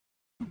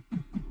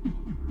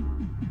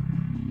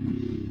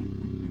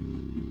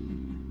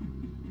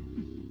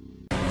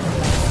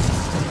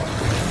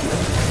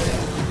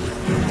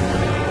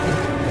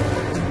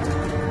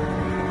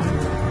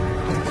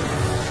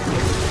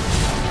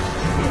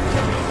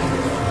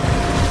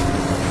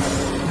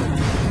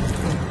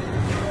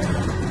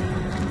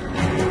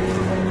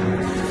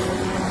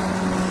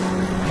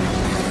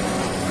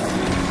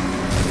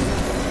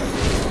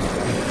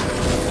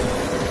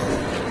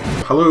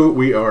Hello,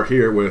 we are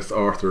here with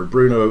Arthur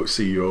Bruno,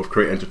 CEO of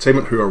Create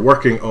Entertainment, who are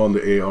working on the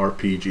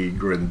ARPG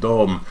Grim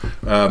Dawn.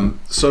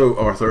 So,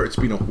 Arthur, it's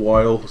been a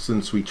while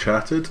since we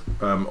chatted.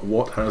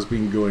 What has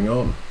been going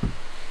on?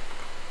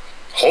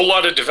 Whole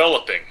lot of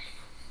developing.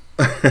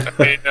 I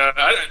mean,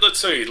 let's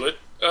see.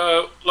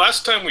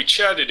 Last time we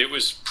chatted, it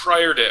was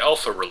prior to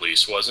alpha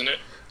release, wasn't it?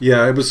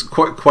 Yeah, it was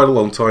quite a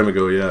long time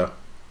ago. Yeah.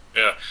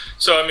 Yeah.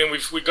 So I mean,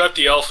 we got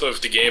the alpha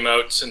of the game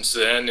out since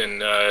then,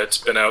 and it's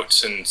been out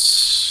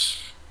since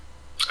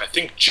I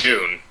think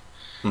June.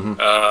 Mm-hmm.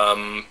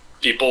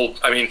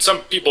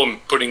 Some people are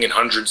putting in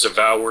hundreds of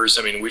hours.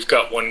 I mean, we've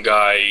got one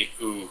guy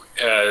who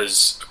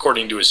has,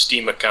 according to his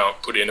Steam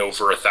account, put in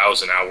over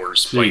 1,000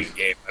 hours playing the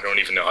game. I don't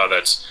even know how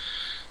that's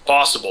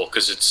possible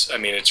because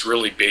it's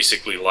really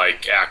basically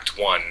like Act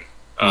 1.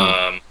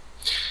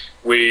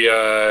 We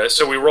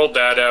rolled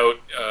that out,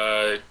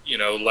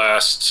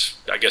 last,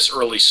 I guess,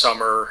 early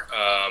summer,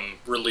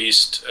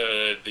 released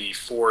the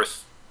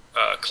fourth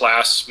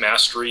class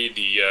mastery,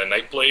 the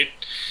Nightblade,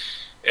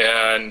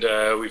 and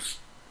we've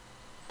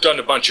done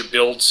a bunch of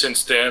builds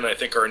since then. I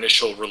think our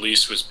initial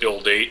release was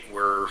build 8.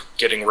 We're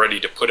getting ready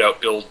to put out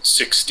build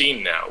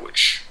 16 now,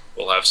 which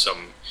will have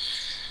some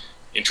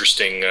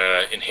interesting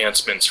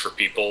enhancements for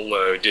people.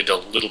 Did a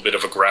little bit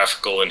of a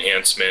graphical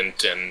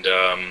enhancement and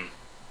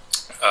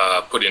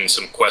put in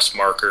some quest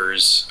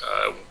markers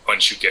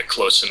once you get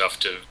close enough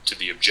to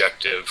the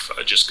objective,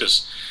 just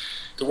because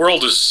the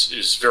world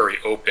is very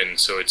open,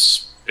 so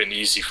it's been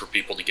easy for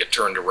people to get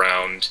turned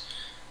around.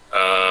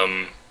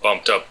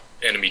 Bumped up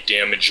enemy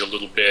damage a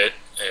little bit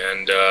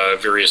and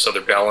various other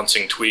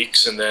balancing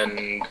tweaks, and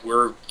then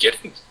we're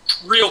getting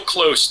real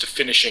close to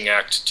finishing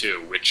Act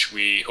 2, which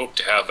we hope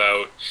to have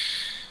out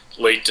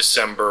late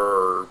December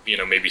or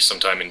maybe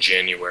sometime in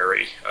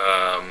January,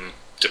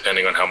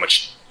 depending on how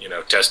much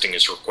testing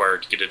is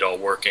required to get it all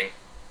working.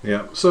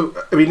 Yeah. So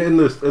I mean, in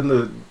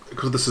the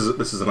because this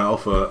is an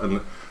alpha,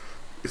 and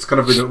it's kind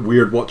of been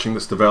weird watching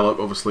this develop.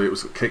 Obviously, it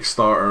was a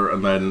Kickstarter,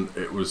 and then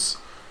it was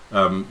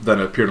then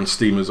it appeared on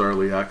Steam as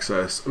early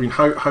access. I mean,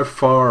 how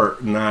far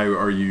now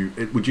are you?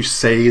 Would you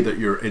say that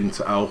you're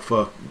into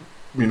alpha?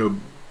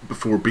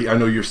 Before I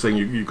know you're saying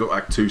you got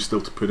Act 2 still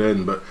to put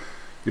in, but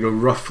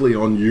roughly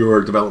on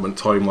your development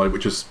timeline,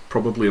 which is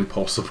probably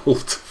impossible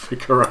to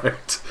figure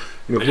out.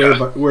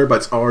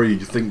 Whereabouts do you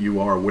think you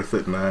are with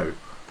it now?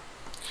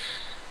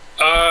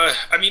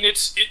 I mean,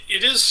 it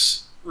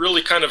is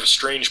really kind of a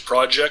strange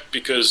project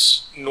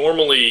because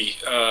normally,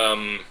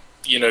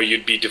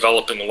 you'd be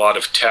developing a lot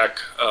of tech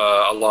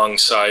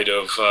alongside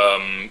of,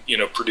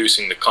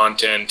 producing the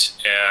content,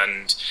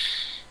 and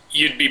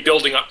you'd be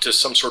building up to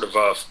some sort of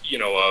a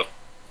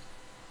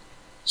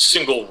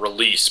single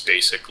release,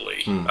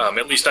 basically.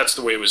 At least that's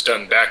the way it was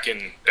done back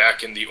in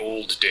the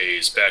old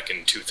days, back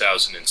in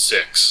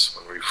 2006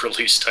 when we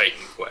released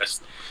Titan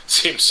Quest.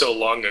 Seems so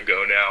long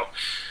ago now.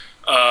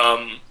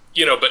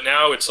 But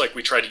now it's like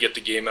we try to get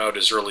the game out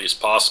as early as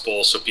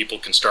possible so people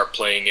can start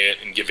playing it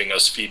and giving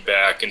us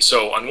feedback. And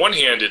so on one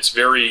hand,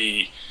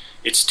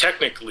 it's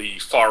technically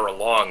far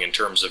along in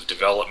terms of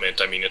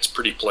development. I mean, it's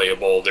pretty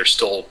playable. There's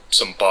still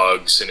some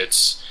bugs, and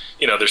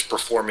there's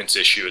performance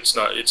issue. It's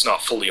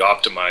not fully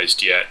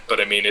optimized yet, but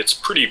I mean, it's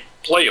pretty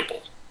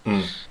playable.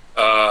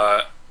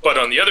 But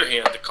on the other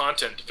hand, the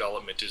content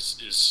development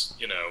is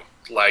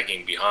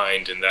lagging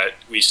behind, and that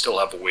we still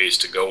have a ways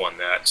to go on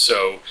that.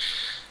 So,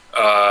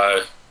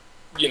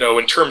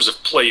 in terms of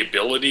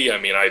playability, I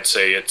mean, I'd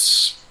say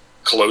it's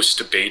close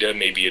to beta.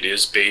 Maybe it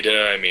is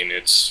beta. I mean,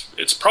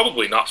 it's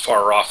probably not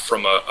far off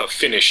from a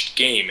finished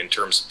game in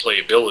terms of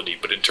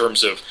playability, but in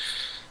terms of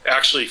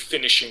actually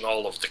finishing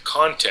all of the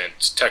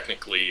content,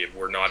 technically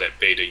we're not at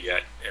beta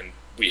yet, and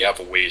we have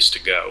a ways to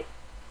go.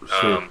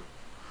 Sure.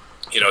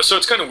 So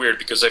it's kind of weird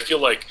because I feel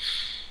like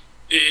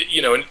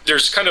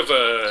there's kind of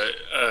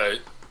a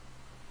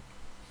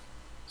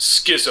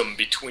schism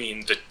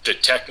between the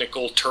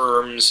technical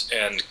terms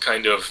and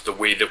kind of the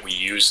way that we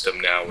use them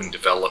now in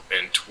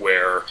development,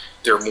 where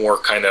they're more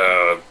kind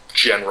of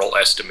general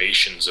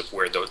estimations of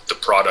where the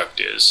product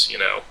is.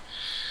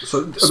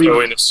 So,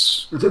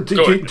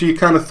 do you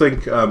kind of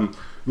think,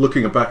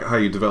 looking back at how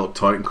you developed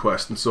Titan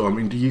Quest and so on, I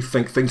mean, do you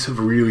think things have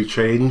really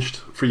changed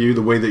for you,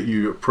 the way that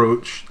you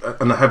approach,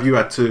 and have you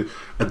had to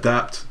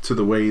adapt to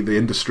the way the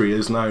industry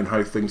is now and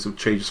how things have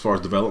changed as far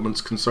as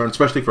development's concerned,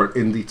 especially for an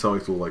indie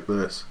title like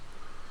this?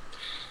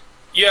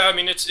 Yeah, I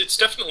mean, it's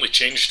definitely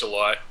changed a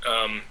lot,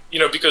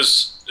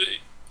 because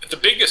the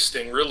biggest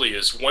thing really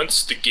is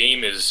once the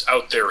game is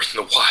out there in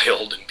the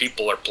wild and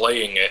people are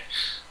playing it,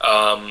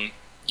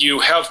 you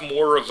have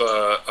more of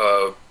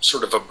a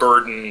sort of a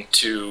burden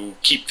to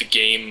keep the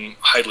game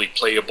highly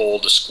playable,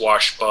 to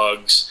squash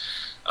bugs,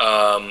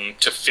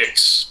 to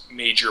fix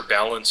major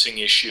balancing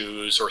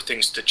issues or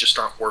things that just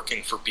aren't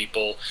working for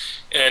people.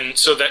 And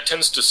so that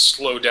tends to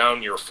slow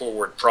down your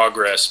forward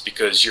progress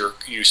because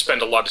you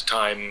spend a lot of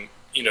time,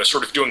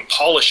 sort of doing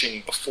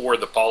polishing before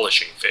the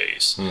polishing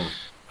phase.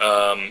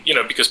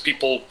 Because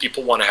people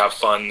want to have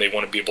fun. They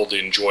want to be able to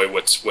enjoy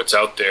what's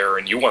out there,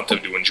 and you want them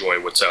to enjoy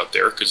what's out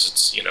there because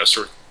it's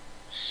sort of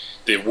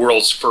the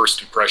world's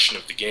first impression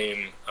of the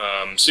game.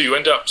 So you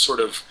end up sort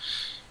of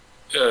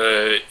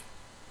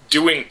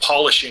doing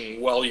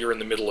polishing while you're in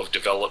the middle of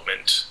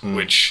development,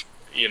 which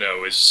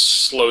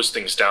slows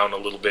things down a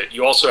little bit.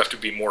 You also have to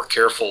be more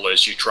careful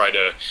as you try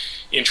to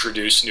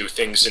introduce new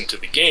things into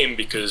the game,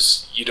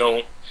 because you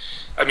don't.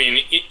 I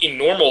mean, in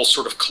normal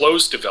sort of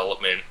closed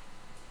development,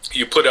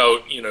 you put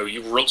out,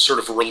 sort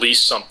of release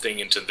something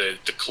into the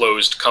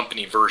closed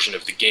company version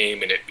of the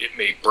game, and it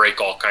may break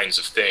all kinds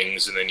of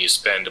things, and then you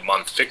spend a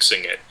month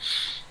fixing it.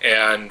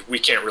 And we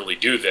can't really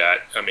do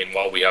that. I mean,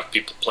 while we have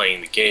people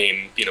playing the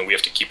game, we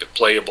have to keep it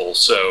playable.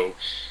 So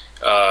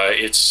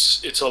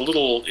it's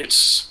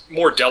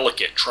more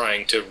delicate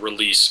trying to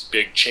release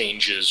big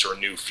changes or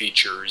new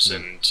features,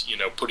 and you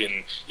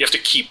have to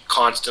keep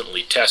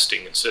constantly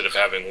testing instead of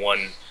having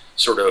one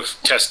sort of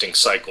testing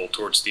cycle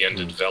towards the end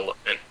of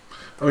development.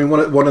 I mean,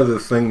 one of the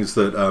things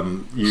that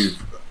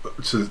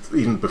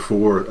even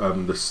before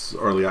this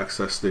early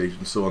access stage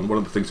and so on, one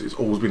of the things that's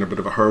always been a bit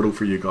of a hurdle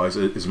for you guys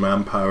is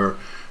manpower.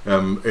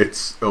 I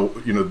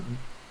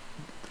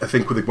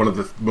think one of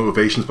the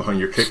motivations behind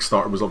your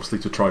Kickstarter was obviously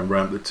to try and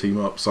ramp the team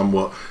up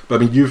somewhat.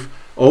 But I mean, you've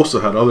also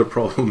had other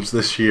problems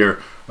this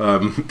year,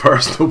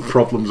 personal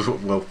problems,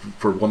 well,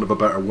 for want of a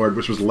better word,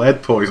 which was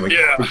lead poisoning.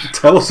 Yeah.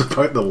 Tell us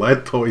about the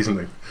lead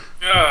poisoning.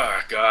 Oh,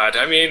 God.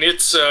 I mean,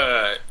 it's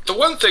the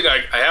one thing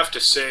I have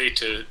to say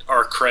to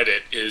our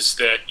credit is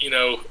that,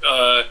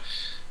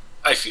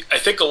 I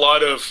think a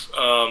lot of,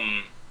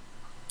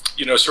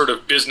 sort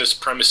of business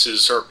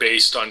premises are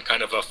based on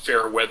kind of a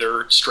fair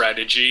weather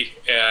strategy.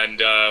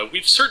 And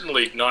we've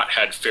certainly not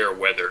had fair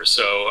weather.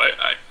 So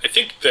I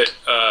think that,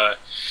 I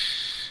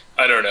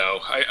don't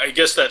know, I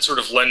guess that sort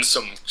of lends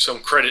some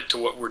credit to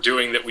what we're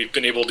doing, that we've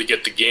been able to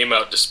get the game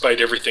out despite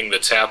everything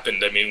that's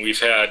happened. I mean,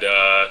 we've had...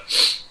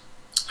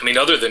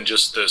 other than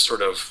just the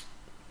sort of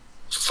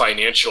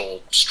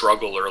financial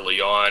struggle early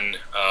on,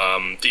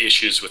 the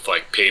issues with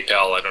like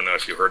PayPal, I don't know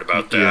if you heard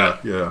about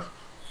that. Yeah.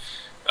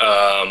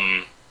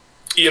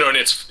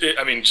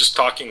 And just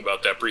talking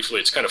about that briefly,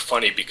 it's kind of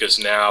funny because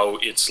now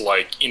it's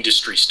like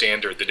industry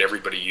standard that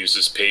everybody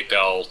uses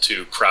PayPal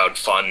to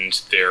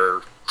crowdfund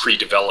their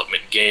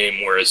pre-development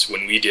game, whereas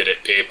when we did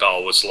it,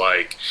 PayPal was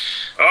like,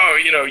 oh,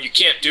 you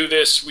can't do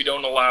this. We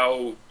don't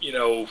allow,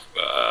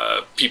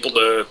 people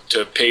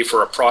to pay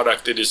for a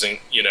product that isn't,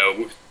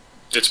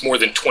 that's more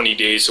than 20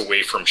 days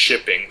away from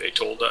shipping, they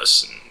told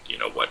us, and,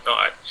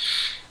 whatnot.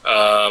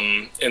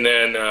 And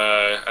then,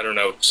 I don't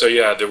know. So,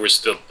 yeah, there was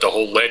the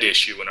whole lead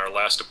issue in our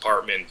last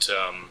apartment.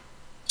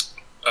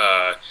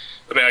 I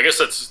guess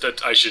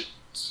that I should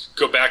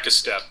go back a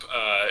step.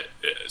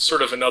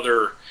 Sort of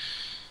another...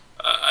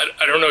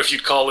 I don't know if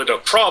you'd call it a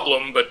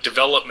problem, but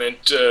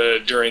development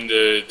during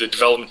the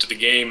development of the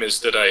game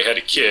is that I had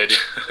a kid.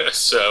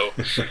 So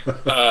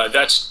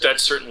that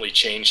certainly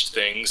changed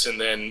things. And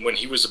then when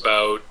he was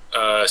about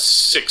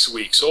 6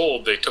 weeks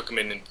old, they took him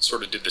in and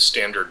sort of did the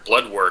standard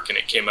blood work, and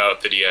it came out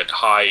that he had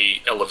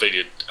high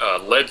elevated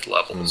lead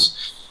levels.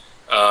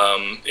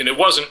 And it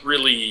wasn't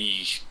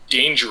really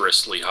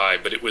dangerously high,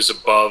 but it was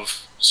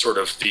above sort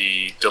of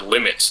the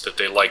limits that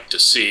they like to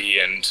see.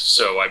 And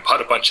so I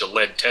bought a bunch of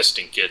lead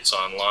testing kits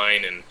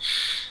online and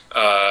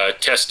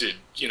tested,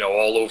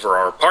 all over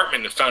our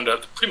apartment, and found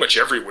out that pretty much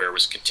everywhere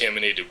was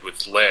contaminated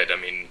with lead. I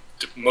mean,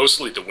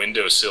 mostly the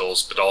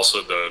windowsills, but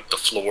also the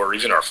floor,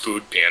 even our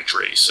food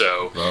pantry.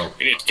 So wow.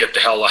 We need to get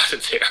the hell out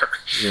of there.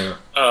 Yeah.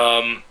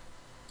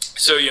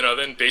 So,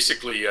 then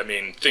basically,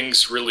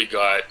 things really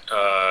got,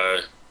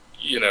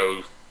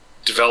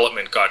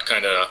 development got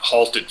kind of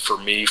halted for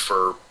me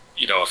for,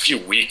 a few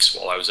weeks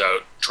while I was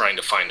out trying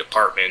to find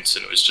apartments,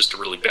 and it was just a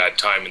really bad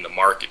time in the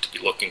market to be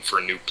looking for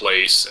a new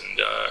place. And,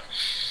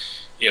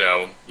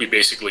 we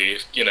basically,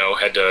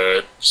 had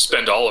to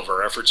spend all of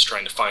our efforts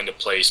trying to find a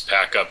place,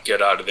 pack up,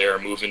 get out of there,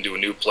 move into a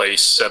new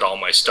place, set all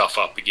my stuff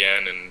up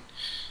again, and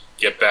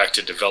get back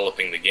to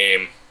developing the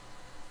game.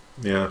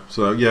 Yeah,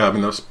 so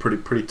that's a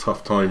pretty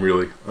tough time,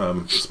 really,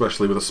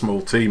 especially with a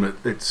small team. It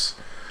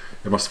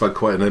must have had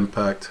quite an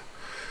impact.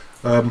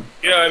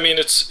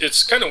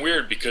 It's kind of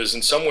weird because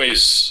in some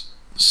ways,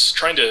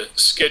 trying to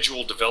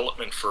schedule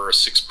development for a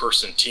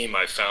 6-person team,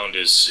 I found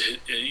is,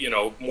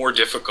 more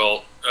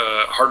difficult,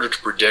 harder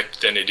to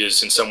predict than it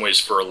is in some ways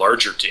for a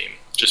larger team,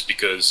 just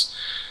because,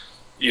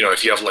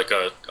 if you have like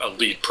a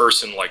lead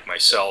person like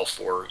myself,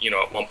 or,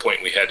 at one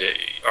point we had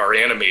our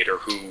animator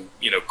who,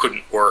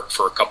 couldn't work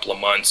for a couple of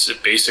months.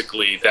 It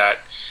basically that,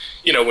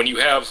 when you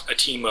have a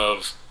team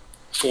of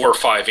 4 or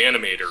 5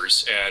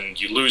 animators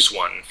and you lose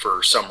one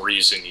for some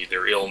reason,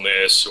 either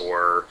illness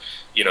or,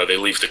 they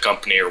leave the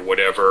company or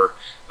whatever,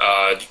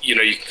 you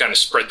can kind of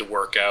spread the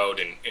work out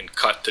and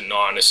cut the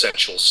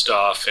non-essential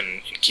stuff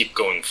and keep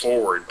going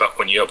forward. But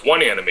when you have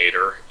one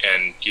animator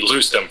and you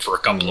lose them for a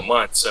couple of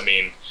months,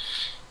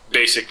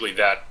 basically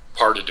that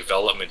part of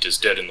development is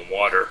dead in the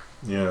water.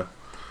 Yeah.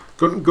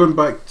 Going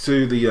back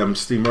to the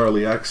Steam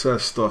Early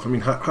Access stuff,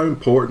 how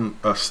important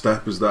a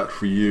step is that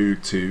for you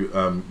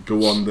to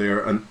go on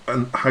there, and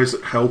how's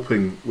it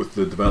helping with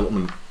the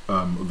development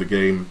of the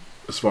game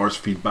as far as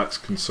feedback's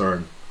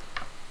concerned?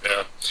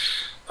 Yeah.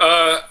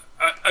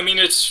 I mean,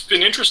 it's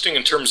been interesting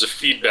in terms of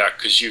feedback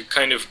because you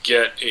kind of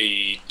get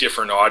a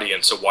different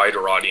audience, a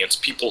wider audience,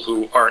 people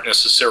who aren't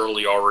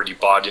necessarily already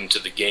bought into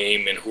the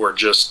game and who are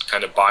just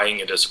kind of buying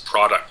it as a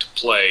product to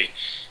play.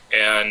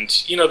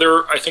 And, you know,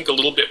 they're, I think, a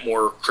little bit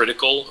more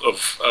critical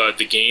of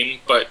the game,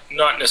 but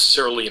not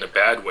necessarily in a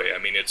bad way. I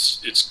mean,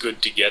 it's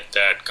good to get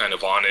that kind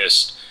of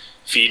honest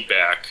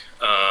feedback.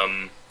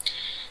 And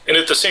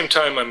at the same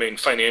time, I mean,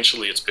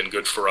 financially, it's been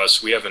good for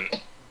us. We haven't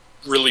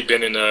really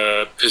been in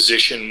a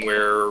position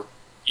where,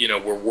 you know,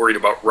 we're worried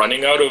about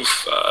running out of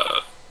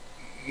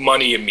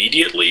money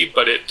immediately,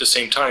 but at the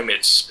same time,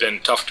 it's been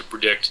tough to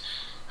predict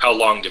how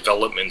long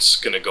development's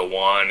going to go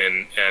on.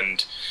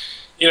 And,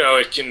 you know,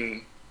 it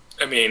can,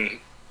 I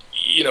mean,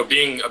 you know,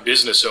 being a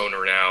business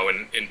owner now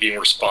and being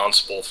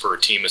responsible for a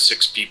team of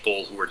 6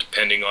 people who are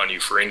depending on you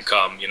for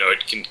income, you know,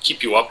 it can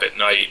keep you up at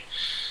night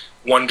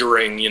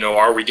wondering, you know,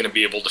 are we going to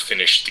be able to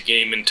finish the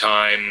game in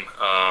time?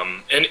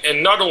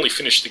 And not only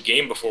finish the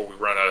game before we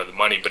run out of the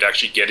money, but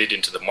actually get it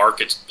into the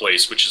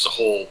marketplace, which is a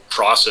whole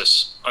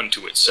process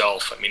unto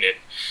itself. I mean, it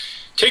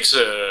takes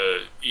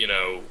a, you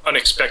know,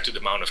 unexpected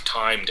amount of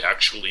time to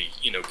actually,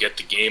 you know, get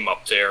the game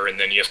up there, and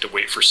then you have to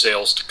wait for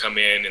sales to come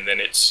in, and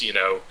then it's, you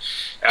know,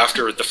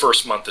 after the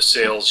first month of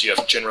sales, you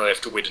generally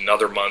have to wait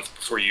another month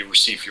before you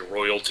receive your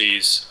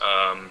royalties.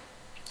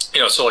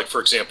 You know, so like,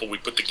 for example, we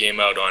put the game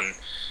out on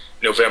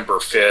November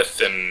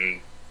 5th,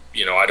 and,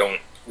 you know,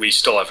 we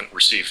still haven't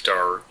received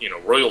our, you know,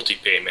 royalty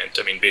payment.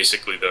 I mean,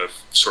 basically the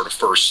sort of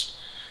first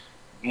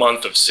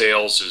month of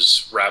sales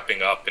is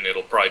wrapping up, and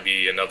it'll probably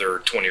be another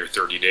 20 or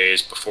 30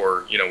 days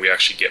before, you know, we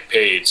actually get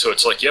paid. So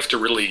it's like you have to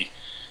really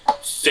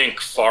think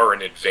far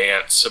in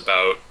advance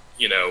about,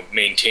 you know,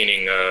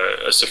 maintaining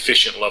a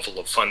sufficient level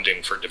of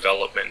funding for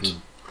development.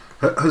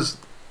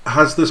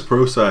 Has this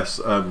process,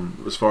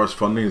 as far as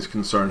funding is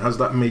concerned, has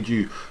that made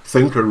you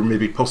think or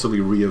maybe possibly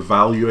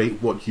reevaluate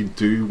what you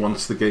do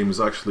once the game is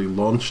actually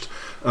launched?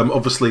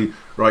 Obviously,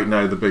 right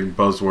now the big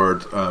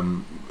buzzword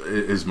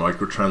is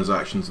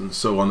microtransactions and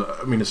so on.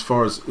 I mean, as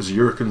far as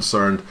you're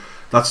concerned,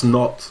 that's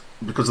not,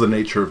 because of the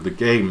nature of the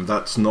game,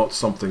 that's not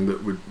something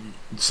that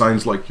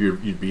sounds like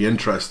you'd be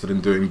interested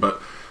in doing.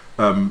 But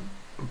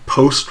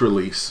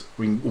post-release,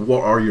 I mean,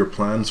 what are your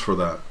plans for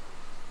that?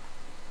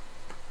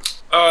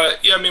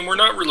 Yeah, I mean, we're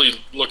not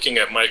really looking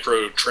at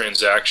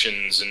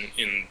microtransactions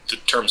in the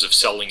terms of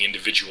selling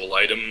individual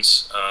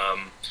items. I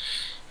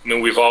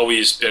mean, we've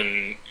always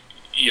been,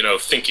 you know,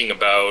 thinking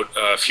about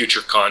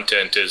future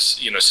content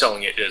as, you know,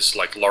 selling it as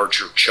like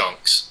larger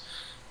chunks.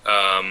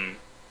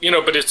 You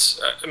know, but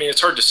I mean,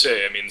 it's hard to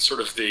say. I mean, sort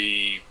of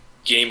the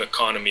game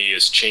economy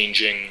is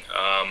changing.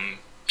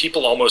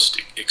 People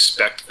almost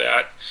expect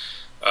that.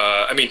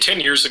 I mean, 10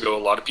 years ago, a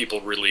lot of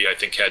people really, I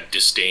think, had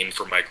disdain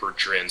for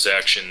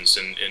microtransactions,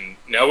 and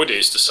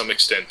nowadays, to some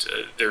extent,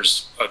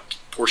 there's a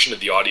portion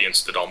of the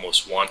audience that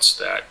almost wants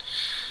that.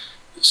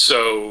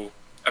 So,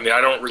 I mean,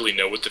 I don't really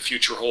know what the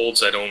future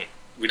holds.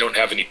 We don't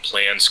have any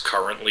plans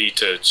currently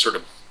to sort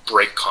of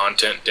break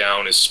content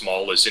down as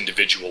small as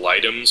individual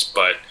items,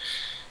 but,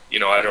 you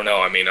know, I don't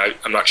know. I mean,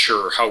 I'm not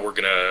sure how we're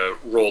going to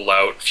roll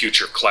out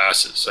future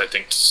classes. I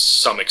think to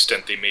some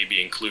extent they may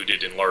be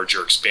included in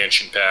larger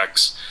expansion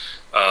packs.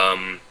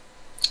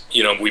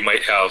 You know, we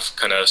might have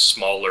kind of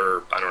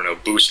smaller, I don't know,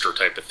 booster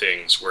type of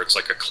things where it's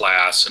like a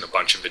class and a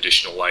bunch of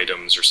additional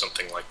items or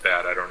something like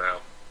that. I don't know.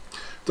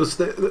 Does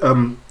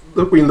the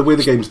way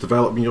the game's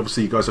developed, I mean,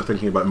 obviously you guys are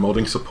thinking about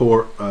modding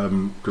support,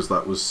 because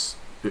that was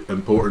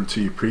important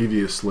to you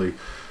previously,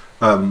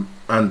 and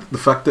the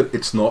fact that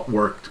it's not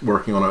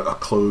working on a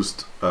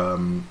closed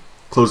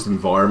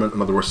environment,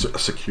 in other words, a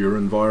secure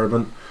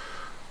environment.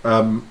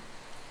 I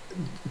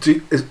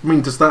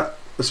mean, does that,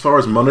 as far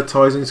as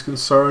monetizing is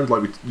concerned,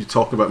 like you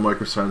talked about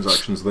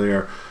microtransactions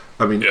there,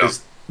 I mean, yeah,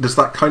 does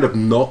that kind of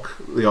knock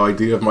the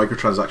idea of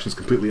microtransactions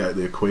completely out of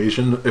the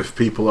equation if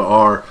people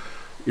are,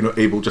 you know,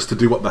 able just to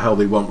do what the hell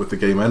they want with the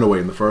game anyway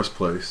in the first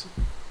place?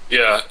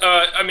 Yeah,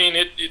 I mean,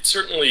 it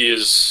certainly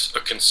is a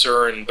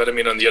concern, but I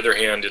mean, on the other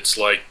hand, it's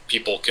like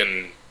people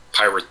can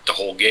pirate the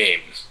whole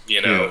game,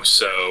 you know, yeah.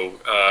 So,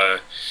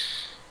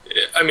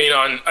 I mean,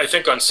 I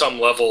think on some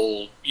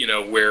level, you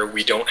know, where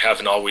we don't have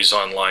an always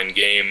online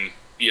game,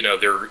 you know,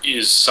 there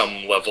is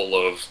some level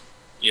of,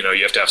 you know,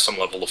 you have to have some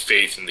level of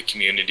faith in the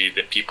community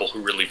that people who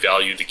really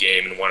value the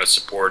game and want to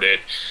support it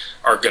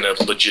are going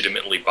to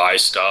legitimately buy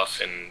stuff.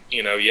 And,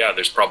 you know, yeah,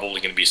 there's probably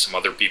going to be some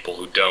other people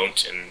who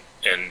don't.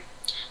 And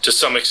to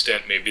some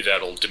extent, maybe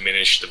that'll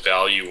diminish the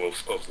value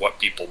of what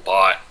people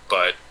bought.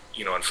 But,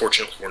 you know,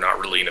 unfortunately, we're not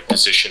really in a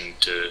position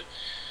to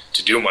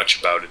do much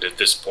about it at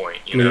this point,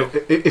 you know.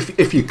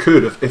 If you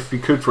could,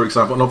 for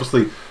example, and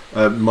obviously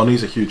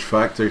money's a huge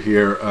factor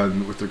here,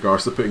 and with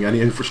regards to putting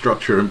any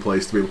infrastructure in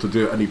place to be able to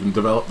do it and even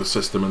develop the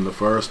system in the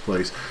first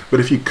place. But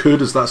if you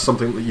could, is that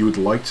something that you would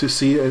like to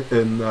see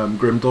in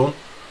Grim Dawn?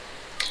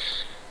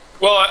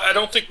 Well, I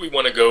don't think we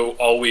want to go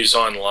always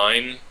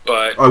online,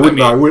 but I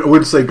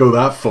wouldn't say go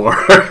that far.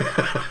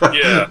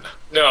 Yeah.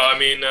 No, I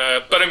mean,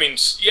 but I mean,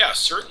 yeah,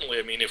 certainly.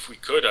 I mean, if we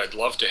could, I'd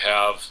love to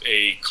have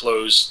a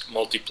closed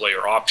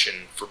multiplayer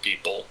option for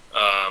people.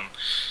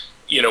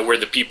 Where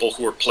the people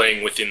who are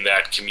playing within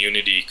that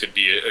community could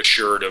be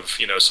assured of,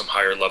 some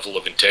higher level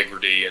of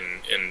integrity,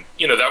 and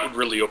that would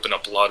really open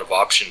up a lot of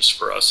options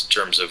for us in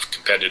terms of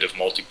competitive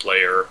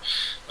multiplayer,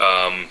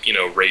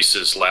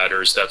 races,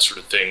 ladders, that sort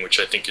of thing, which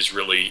I think is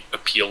really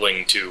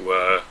appealing to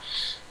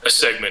a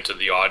segment of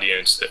the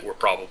audience that we're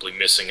probably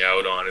missing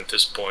out on at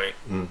this point.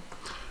 Mm.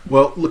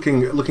 Well,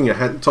 looking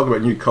ahead, talk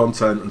about new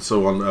content and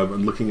so on,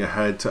 and looking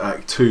ahead to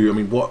Act 2. I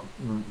mean, what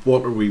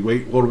are we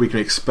going to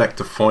expect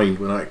to find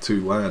when Act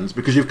 2 lands?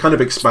 Because you've kind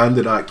of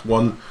expanded Act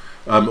 1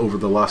 over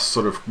the last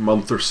sort of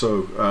month or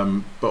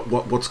so. But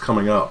what's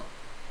coming up?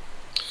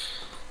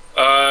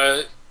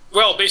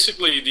 Well,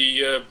 basically,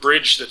 the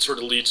bridge that sort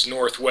of leads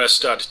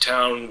northwest out of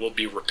town will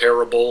be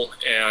repairable,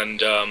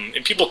 and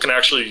people can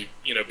actually,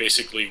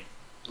 basically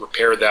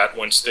repair that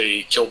once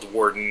they kill the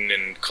warden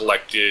and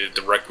collect the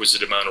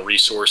requisite amount of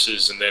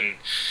resources, and then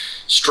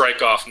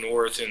strike off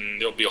north,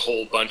 and there'll be a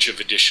whole bunch of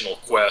additional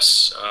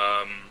quests.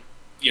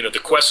 The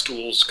quest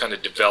tools kind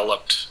of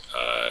developed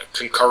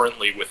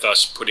concurrently with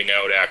us putting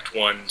out Act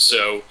 1,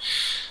 so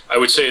I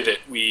would say that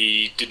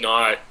we did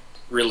not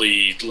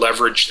really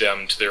leverage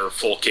them to their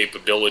full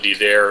capability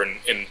there,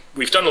 and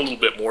we've done a little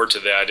bit more to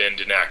that end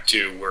in Act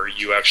 2, where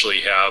you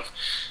actually have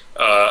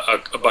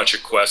a bunch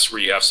of quests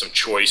where you have some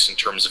choice in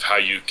terms of how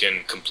you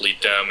can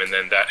complete them, and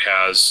then that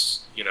has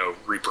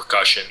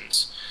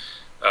repercussions.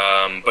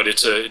 But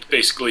it's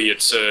basically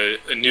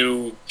a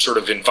new sort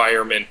of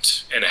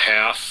environment and a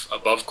half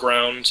above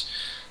ground.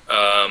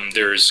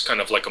 There's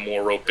kind of like a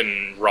more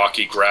open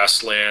rocky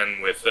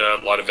grassland with a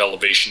lot of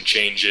elevation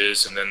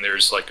changes, and then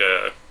there's like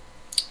a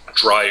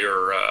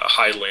drier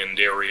highland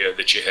area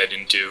that you head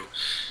into,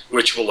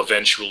 which will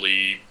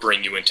eventually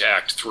bring you into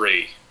Act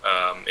 3.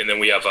 And then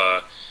we have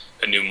a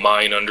new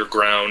mine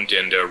underground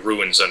and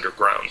ruins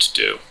underground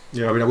too.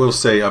 Yeah, I mean, I will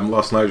say,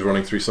 last night I was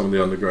running through some of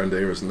the underground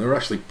areas, and they're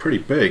actually pretty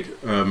big.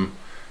 I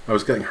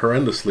was getting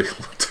horrendously,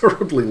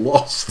 terribly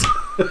lost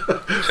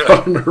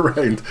running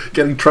around,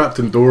 getting trapped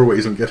in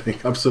doorways and getting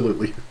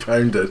absolutely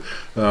pounded.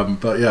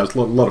 But yeah, it's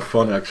a lot of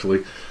fun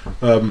actually.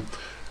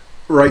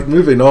 Right,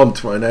 moving on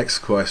to my next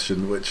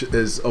question, which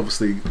is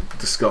obviously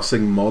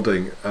discussing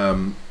modding.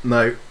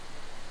 Now,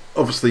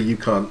 obviously you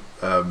can't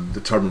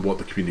determine what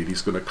the community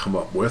is going to come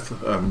up with.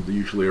 They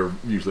usually are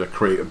a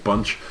creative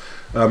bunch.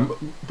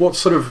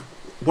 What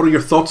are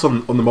your thoughts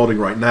on the modding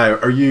right now?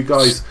 Are you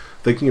guys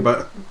thinking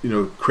about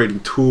creating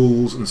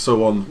tools and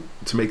so on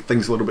to make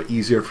things a little bit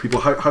easier for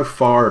people? How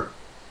far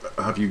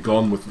have you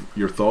gone with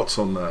your thoughts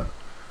on that?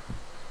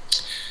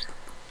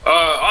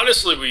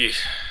 Honestly, we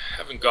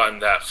haven't gotten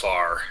that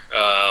far.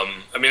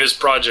 I mean, this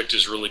project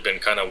has really been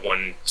kind of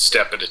one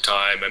step at a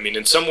time. I mean,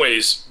 in some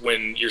ways,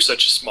 when you're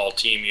such a small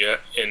team,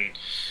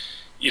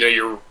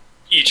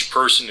 each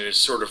person is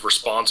sort of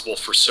responsible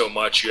for so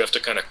much, you have to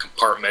kind of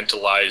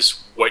compartmentalize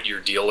what you're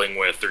dealing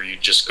with, or you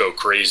just go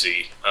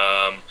crazy.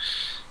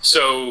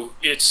 So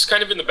it's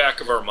kind of in the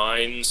back of our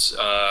minds.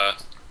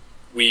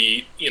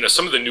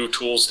 Some of the new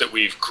tools that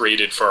we've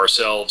created for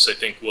ourselves, I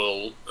think,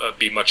 will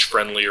be much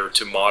friendlier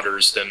to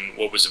modders than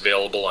what was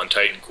available on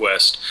Titan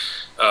Quest.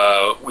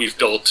 We've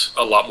built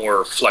a lot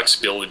more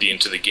flexibility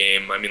into the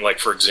game. I mean, like,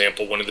 for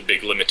example, one of the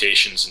big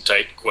limitations in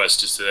Titan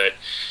Quest is that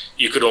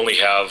you could only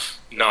have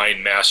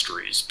 9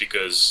 masteries,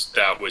 because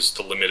that was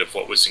the limit of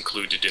what was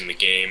included in the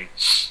game.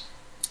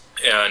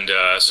 And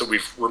so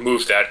we've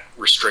removed that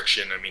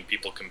restriction. I mean,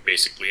 people can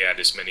basically add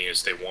as many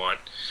as they want.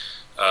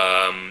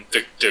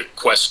 The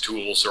quest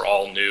tools are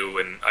all new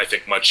and I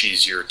think much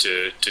easier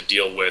to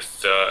deal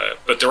with,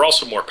 but they're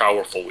also more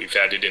powerful. We've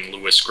added in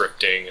Lua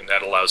scripting, and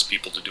that allows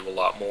people to do a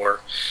lot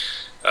more.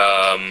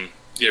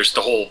 There's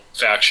the whole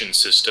faction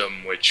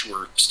system, which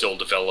we're still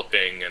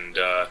developing, and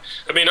I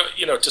mean,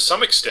 to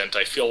some extent,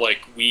 I feel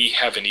like we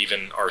haven't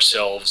even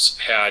ourselves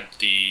had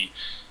the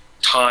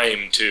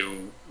time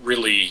to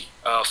really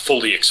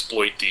fully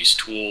exploit these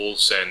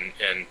tools and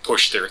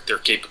push their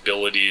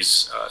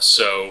capabilities.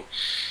 So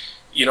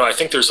I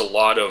think there's a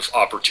lot of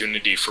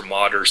opportunity for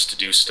modders to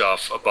do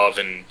stuff above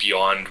and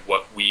beyond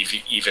what we've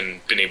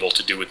even been able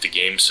to do with the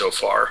game so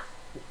far.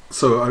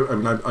 So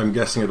I'm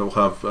guessing it'll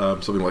have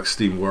something like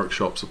Steam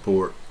Workshop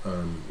support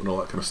and all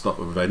that kind of stuff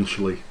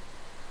eventually.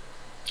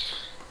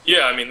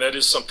 Yeah, I mean, that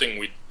is something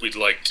we'd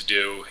like to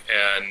do,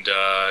 and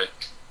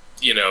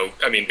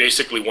I mean,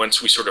 basically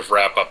once we sort of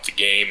wrap up the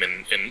game,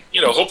 and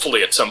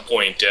hopefully at some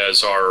point,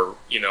 as our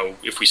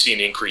if we see an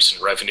increase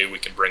in revenue, we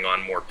can bring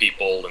on more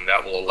people, and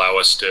that will allow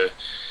us to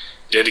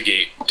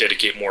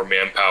dedicate more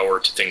manpower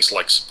to things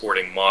like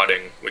supporting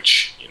modding,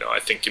 which I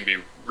think can be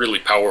really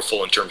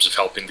powerful in terms of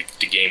helping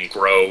the game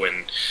grow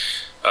and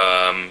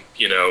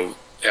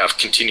have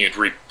continued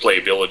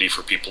replayability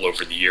for people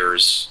over the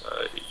years.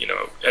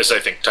 As I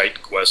think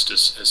Titan Quest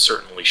has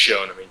certainly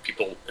shown. I mean,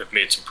 people have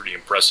made some pretty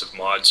impressive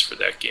mods for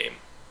that game.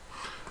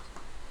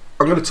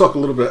 I'm going to talk a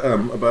little bit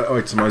about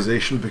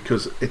itemization,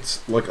 because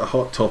it's like a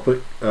hot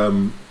topic.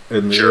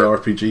 in the Sure.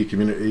 ARPG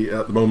community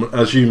at the moment,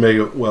 as you may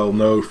well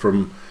know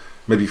from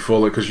maybe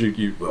Fallout, because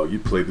you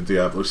played the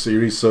Diablo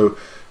series. So,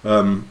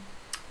 I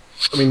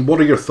mean, what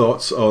are your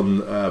thoughts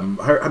on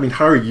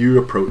how are you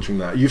approaching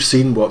that? You've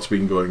seen what's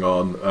been going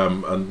on,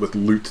 and with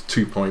Loot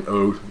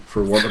 2.0,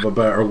 for want of a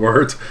better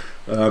word.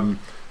 I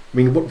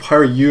mean, how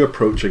are you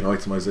approaching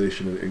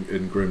itemization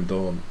in Grim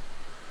Dawn?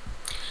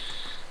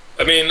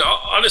 I mean,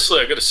 honestly,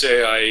 I got to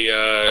say,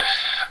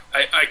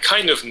 I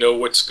kind of know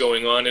what's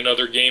going on in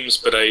other games,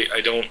 but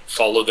I don't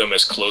follow them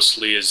as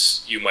closely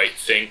as you might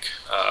think.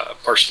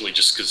 Partially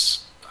just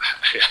because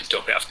I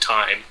don't have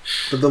time.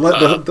 But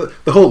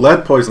the whole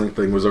lead poisoning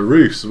thing was a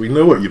ruse. We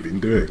know what you've been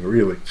doing,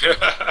 really.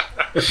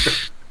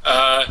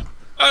 I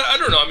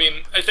don't know. I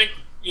mean, I think,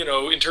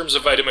 in terms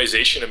of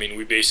itemization, I mean,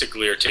 we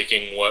basically are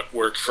taking what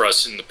worked for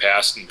us in the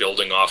past and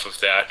building off of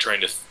that, trying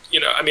to,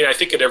 I mean, I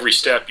think at every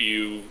step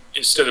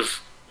instead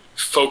of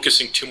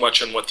focusing too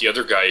much on what the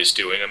other guy is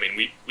doing, I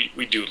mean,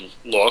 we do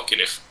look, and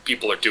if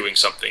people are doing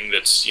something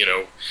that's,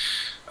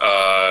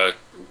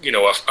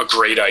 a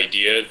great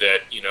idea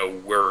that,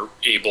 we're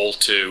able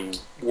to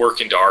work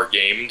into our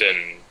game,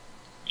 then,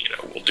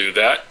 we'll do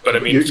that. But I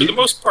mean, for the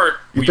most part,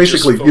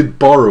 you'd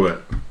borrow it.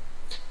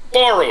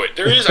 Borrow it.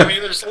 There's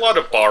a lot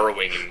of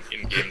borrowing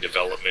in game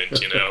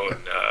development, and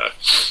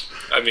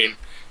I mean,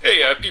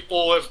 hey,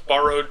 people have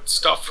borrowed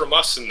stuff from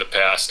us in the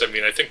past. I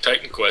mean, I think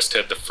Titan Quest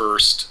had the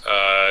first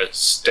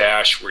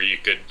stash where you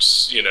could,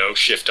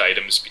 shift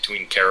items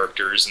between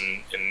characters,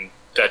 and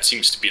that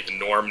seems to be the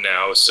norm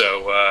now.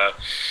 So,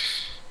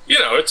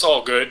 it's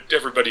all good.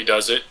 Everybody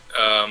does it.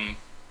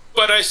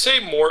 But I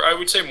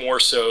would say more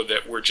so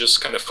that we're just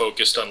kind of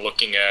focused on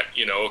looking at,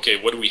 okay,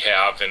 what do we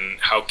have and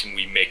how can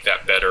we make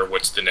that better?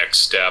 What's the next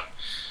step?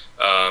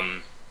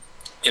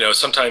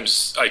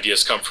 Sometimes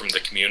ideas come from the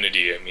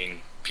community. I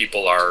mean,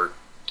 people are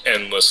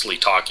endlessly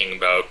talking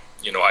about,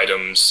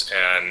 items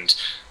and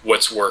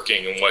what's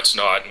working and what's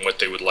not and what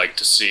they would like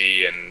to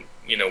see. And,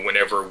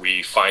 whenever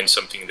we find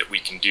something that we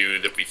can do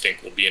that we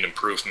think will be an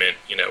improvement,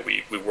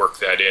 we work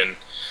that in.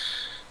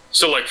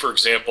 So, like, for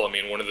example, I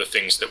mean, one of the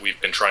things that we've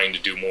been trying to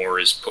do more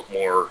is put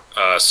more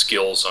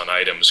skills on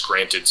items,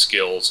 granted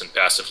skills and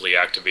passively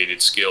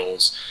activated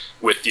skills,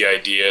 with the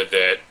idea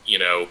that,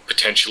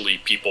 potentially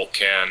people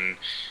can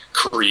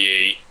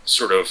create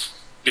sort of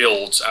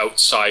builds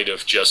outside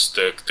of just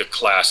the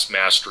class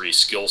mastery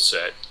skill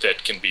set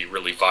that can be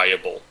really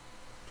viable.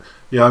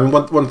 Yeah, I mean,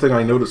 one thing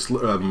I noticed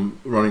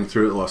running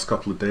through it the last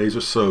couple of days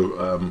or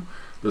so,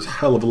 there's a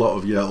hell of a lot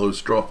of yellows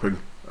dropping.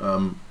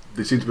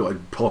 They seem to be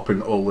like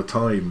popping all the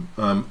time,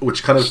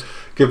 which kind of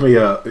gives me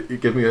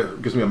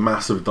a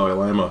massive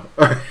dilemma.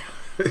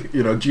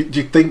 Do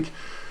you think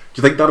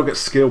that'll get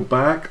scaled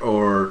back,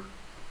 or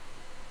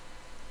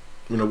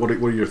what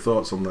are your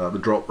thoughts on that? The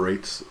drop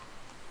rates.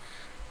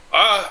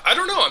 I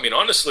don't know. I mean,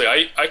 honestly,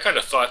 I kind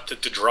of thought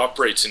that the drop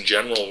rates in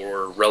general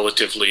were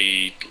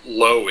relatively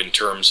low in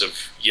terms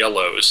of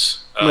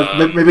yellows.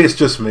 Maybe it's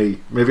just me.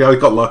 Maybe I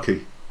got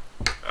lucky.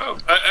 Oh,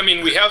 I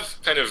mean, we've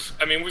kind of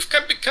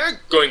been kind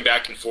of going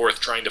back and forth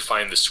trying to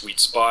find the sweet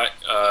spot,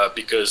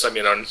 because, I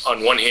mean,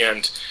 on one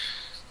hand,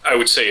 I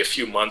would say a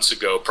few months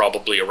ago,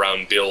 probably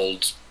around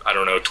build, I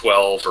don't know,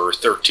 12 or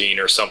 13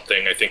 or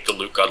something, I think the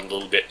loot got a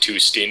little bit too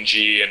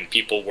stingy and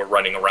people were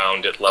running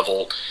around at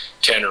level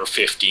 10 or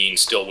 15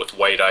 still with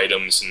white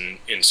items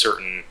in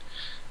certain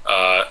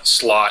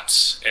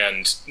slots,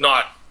 and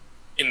not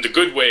in the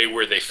good way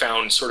where they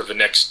found sort of a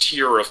next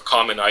tier of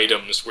common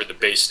items where the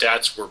base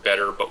stats were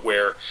better, but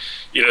where,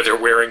 they're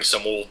wearing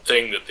some old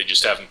thing that they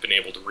just haven't been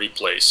able to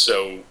replace.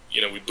 So,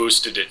 we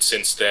boosted it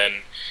since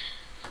then.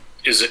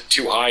 Is it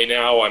too high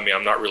now? I mean,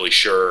 I'm not really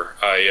sure.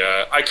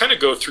 I kind of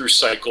go through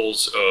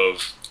cycles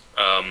of,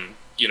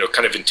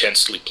 kind of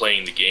intensely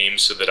playing the game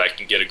so that I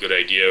can get a good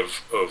idea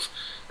of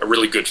a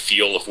really good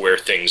feel of where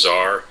things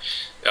are.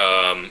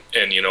 And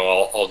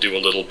I'll do a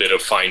little bit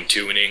of fine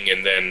tuning,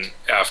 and then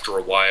after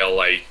a while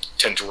I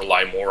tend to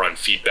rely more on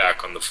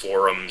feedback on the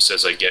forums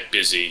as I get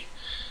busy.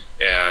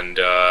 And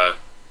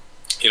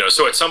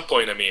so at some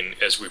point, I mean,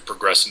 as we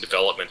progress in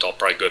development, I'll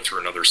probably go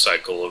through another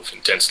cycle of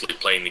intensely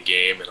playing the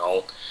game, and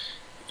I'll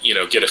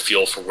get a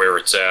feel for where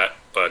it's at.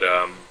 But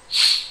I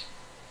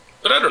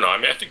don't know. I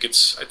mean, I think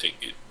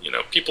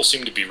people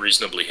seem to be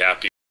reasonably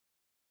happy